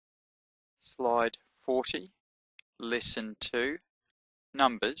Slide 40, Lesson 2,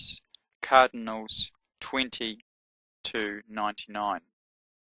 Numbers, Cardinals 20 to 99.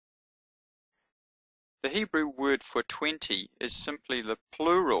 The Hebrew word for 20 is simply the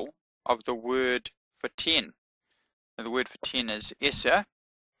plural of the word for 10. Now, the word for 10 is Eser,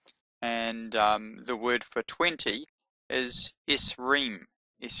 and the word for 20 is Esrim.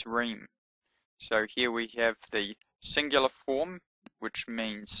 So here we have the singular form, which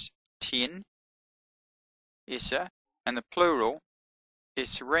means 10, Eser, and the plural,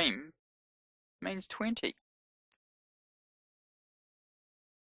 Esrim, means 20.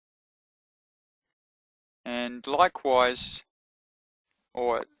 And likewise,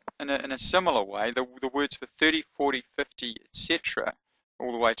 or in a similar way, the words for 30, 40, 50, etc.,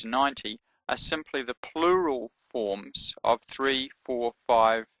 all the way to 90, are simply the plural forms of 3, 4,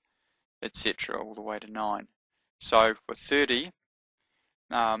 5, etc., all the way to 9. So for 30,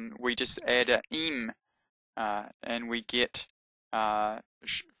 we just add a im, and we get,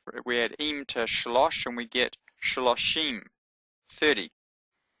 we add im to shalosh, and we get shaloshim, 30.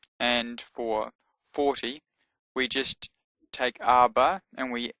 And for 40, we just take arba,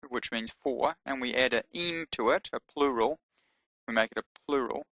 and which means 4, and we add a im to it, a plural. We make it a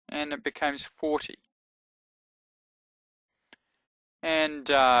plural, and it becomes 40. And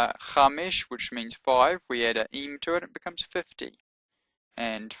chamesh, which means 5, we add a im to it, it becomes 50.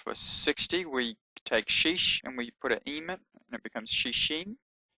 And for 60, we take shish, and we put an im in it, and it becomes shishim,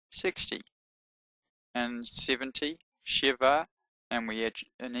 60. And 70, shiva, and we add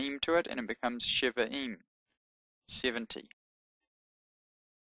an im to it, and it becomes shivaim, 70.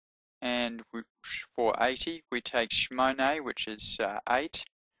 And for 80, we take shmoneh, which is 8,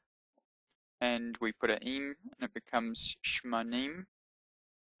 and we put an im, and it becomes shmonim,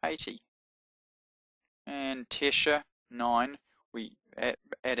 80. And tesha, 9, we add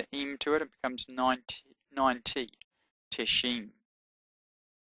an im to it, it becomes 90, teshim.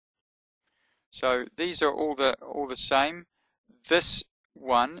 So these are all the same. This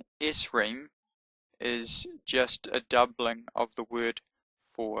one, esrim, is just a doubling of the word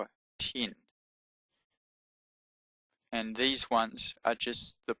for 10. And these ones are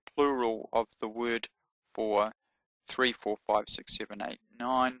just the plural of the word for 3, 4, 5, 6, 7, 8,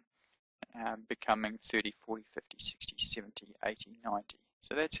 9, becoming 30, 40, 50, 60, 70, 80, 90.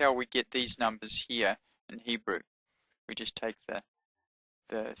 So that's how we get these numbers here in Hebrew. We just take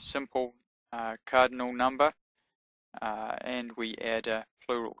the simple cardinal number and we add a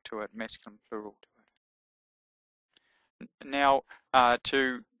plural to it, masculine plural to it. Now,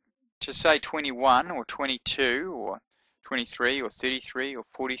 to say 21 or 22 or 23 or 33 or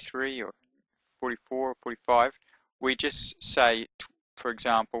 43 or 44 or 45, we just say, for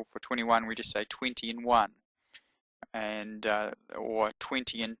example, for 21, we just say 20 and 1, and or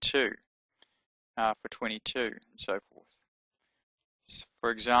 20 and 2 for 22, and so forth.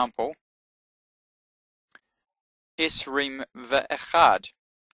 For example, Esrim ve'echad,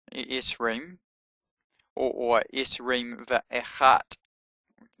 Esrim, or Esrim ve'echat.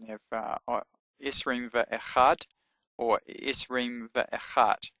 We have Esrim ve'echad or Esrim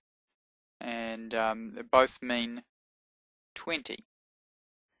ve'echat, and they both mean 20,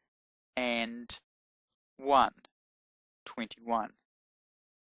 and 1, 21.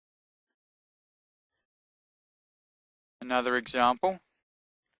 Another example,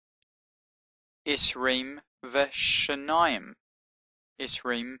 Esrim ve'shanayim.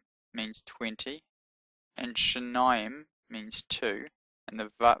 Esrim means 20, and shanayim means 2, and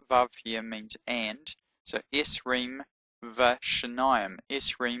the vav here means and. So Esrim ve'shanayim,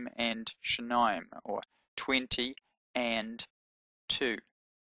 Esrim and shanayim, or 20 and 2,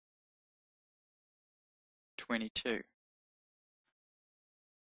 22.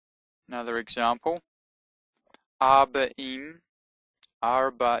 Another example, arba'im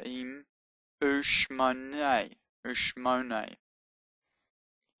ushmoneh,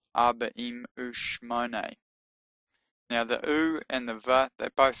 arba'im ushmoneh. Now the u and the va, they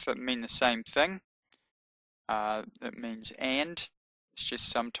both mean the same thing. It means and. It's just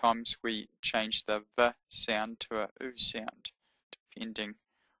sometimes we change the v sound to a u sound, depending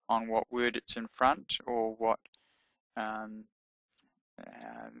on what word it's in front or what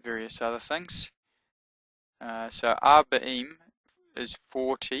various other things. So arba'im is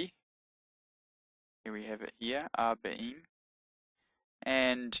 40. Here we have it here, arba'im.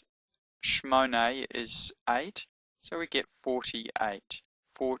 And shmoneh is 8. So we get 48.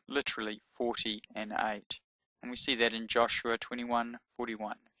 Literally 40 and 8. And we see that in Joshua 21:41, if you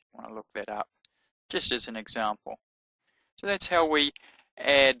want to look that up, just as an example. So that's how we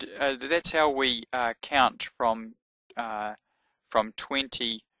add, count from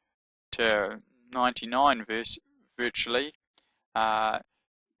 20 to 99 virtually,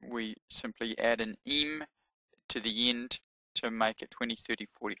 we simply add an M to the end to make it 20, 30,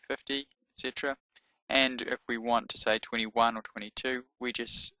 40, 50, etc. And if we want to say 21 or 22, we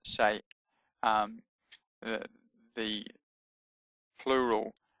just say the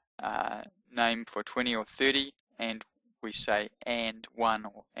plural name for 20 or 30, and we say and 1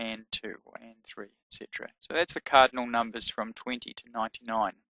 or and 2 or and 3, etc. So that's the cardinal numbers from 20 to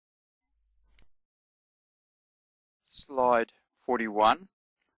 99. Slide 41,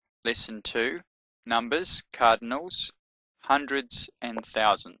 Lesson 2, Numbers, Cardinals, Hundreds and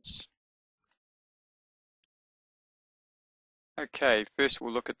Thousands. Okay, first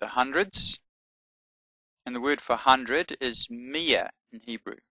we'll look at the hundreds. And the word for hundred is mia in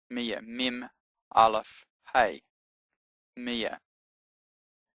Hebrew. Mia, mem, aleph, hey. Mia.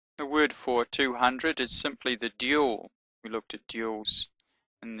 The word for 200 is simply the dual. We looked at duals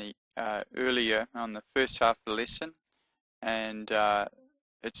in the earlier on the first half of the lesson, and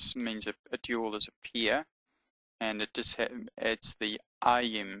it means a dual is a pair, and it just adds the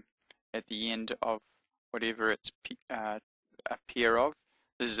ayim at the end of whatever it's a pair of.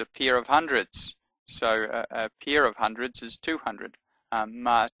 This is a pair of hundreds, so a pair of hundreds is 200.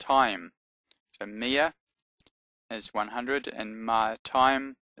 Ma time, so mia is 100 and ma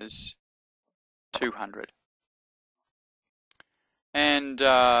time is 200. And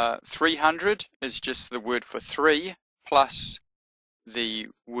 300 is just the word for 3 plus the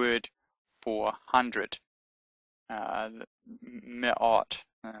word for 100. Me'ot,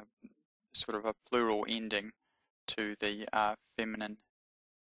 sort of a plural ending to the feminine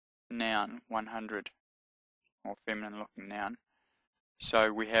noun 100, or feminine looking noun.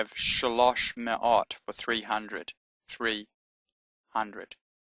 So we have shalosh me'ot for 300, 300.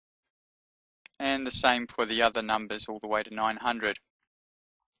 And the same for the other numbers all the way to 900.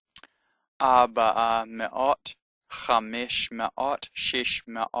 Arba'a me'ot, chamesh me'ot, shesh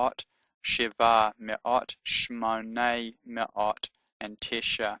me'ot, sheva me'ot, shmonei me'ot, and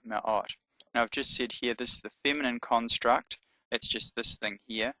tesha me'ot. Now I've just said here this is the feminine construct. It's just this thing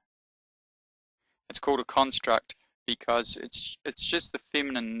here. It's called a construct because it's just the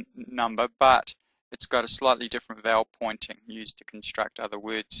feminine number, but it's got a slightly different vowel pointing used to construct other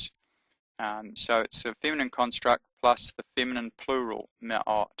words. So it's a feminine construct plus the feminine plural,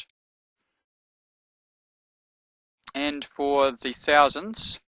 me'ot. And for the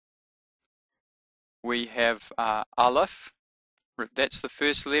thousands, we have aleph. That's the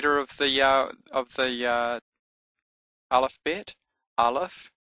first letter of the alphabet,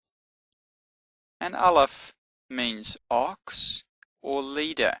 aleph. And aleph means ox or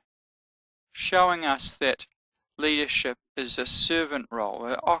leader, showing us that leadership is a servant role.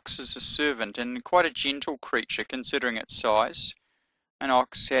 An ox is a servant and quite a gentle creature considering its size. An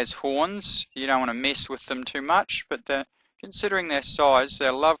ox has horns. You don't want to mess with them too much, but considering their size,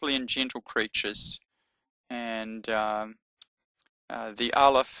 they're lovely and gentle creatures. And the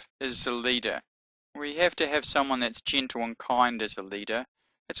aleph is the leader. We have to have someone that's gentle and kind as a leader.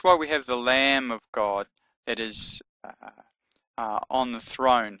 That's why we have the Lamb of God that is on the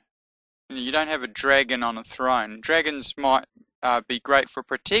throne. You don't have a dragon on a throne. Dragons might be great for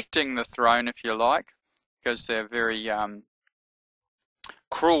protecting the throne, if you like, because they're very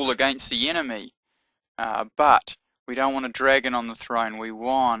cruel against the enemy. But we don't want a dragon on the throne. We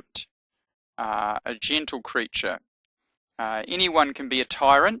want a gentle creature. Anyone can be a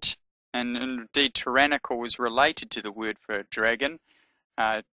tyrant, and indeed tyrannical is related to the word for a dragon.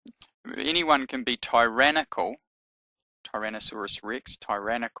 Anyone can be tyrannical, Tyrannosaurus rex,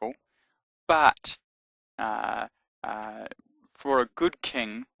 tyrannical, but for a good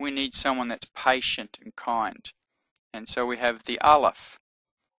king, we need someone that's patient and kind. And so we have the aleph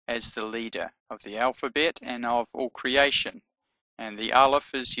as the leader of the alphabet and of all creation. And the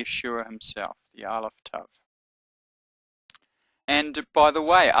aleph is Yeshua himself, the aleph tav. And by the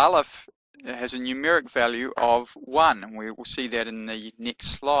way, aleph has a numeric value of 1, and we will see that in the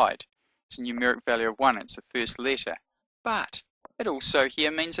next slide. It's a numeric value of 1, it's the first letter. But it also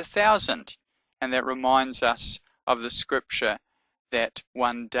here means 1,000, and that reminds us of the scripture that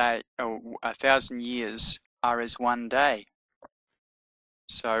 1 day, or 1,000 years are as 1 day.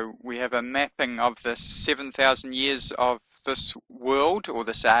 So we have a mapping of the 7,000 years of this world, or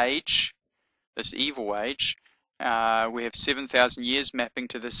this age, this evil age. We have 7,000 years mapping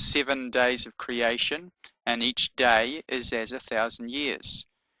to the 7 days of creation, and each day is as 1,000 years.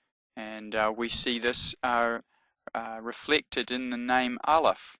 And we see this reflected in the name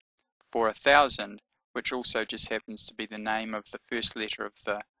Aleph for 1,000, which also just happens to be the name of the first letter of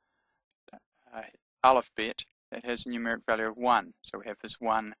the alphabet that has a numeric value of 1. So we have this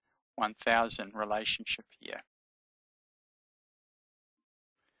 1, 1000 relationship here.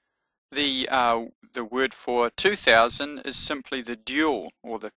 The word for 2000 is simply the dual,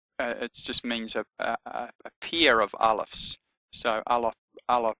 or it just means a pair of alephs. So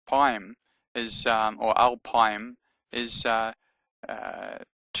alephim is or alpine is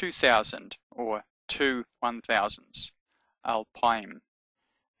 2000 or 2 1000s, alpine.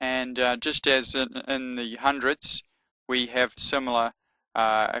 And just as in the hundreds, we have similar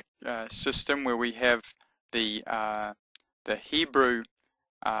system where we have the Hebrew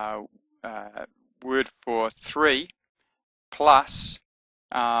word for 3 plus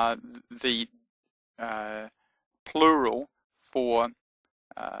the plural for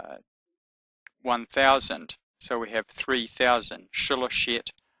 1000. So we have 3000,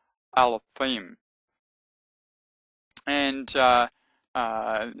 shiloshet alephim. And the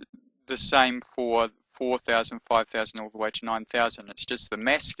same for 4000, 5000, all the way to 9000. It's just the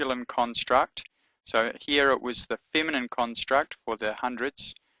masculine construct. So here it was the feminine construct for the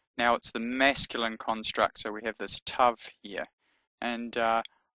hundreds. Now it's the masculine construct, so we have this tav here. And I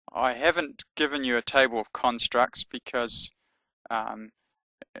haven't given you a table of constructs because I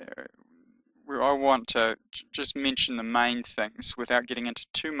want to just mention the main things without getting into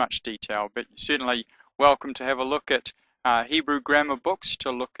too much detail, but you're certainly welcome to have a look at Hebrew grammar books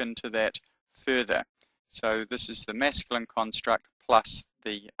to look into that further. So this is the masculine construct plus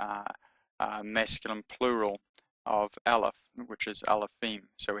the masculine plural of aleph, which is alephim.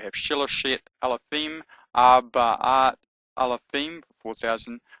 So we have shiloshet alephim, arba'at alephim for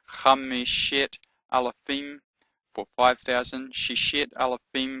 4000, chamishet alephim for 5000, shishet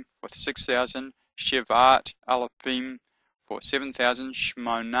alephim for 6000, shivat alephim for 7000,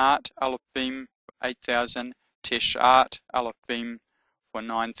 shmonat alephim for 8000, teshat alephim for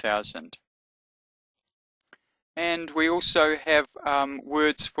 9000. And we also have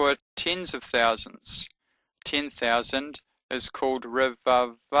words for tens of thousands. 10,000 is called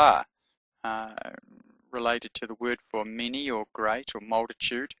revava, related to the word for many or great or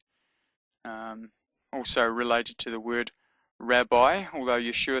multitude. Also related to the word rabbi, although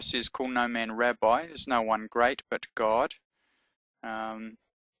Yeshua says, call no man rabbi, there's no one great but God. And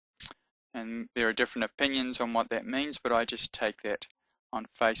there are different opinions on what that means, but I just take that on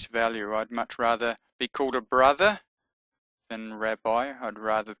face value. I'd much rather be called a brother than rabbi. I'd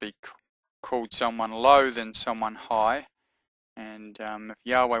rather be called someone low than someone high. And if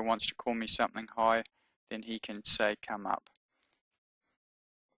Yahweh wants to call me something high, then he can say, come up.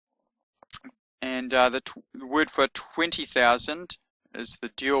 And the word for 20,000 is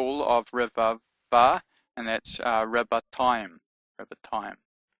the dual of revava, and that's rabatayim.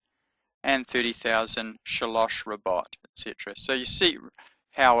 And 30,000 shalosh rabat, etc. So you see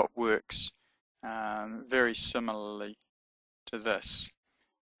how it works very similarly to this.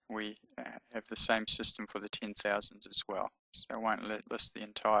 We have the same system for the 10,000s as well. So I won't list the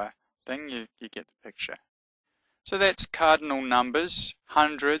entire thing, you get the picture. So that's cardinal numbers,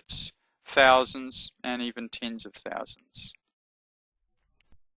 hundreds, thousands, and even tens of thousands.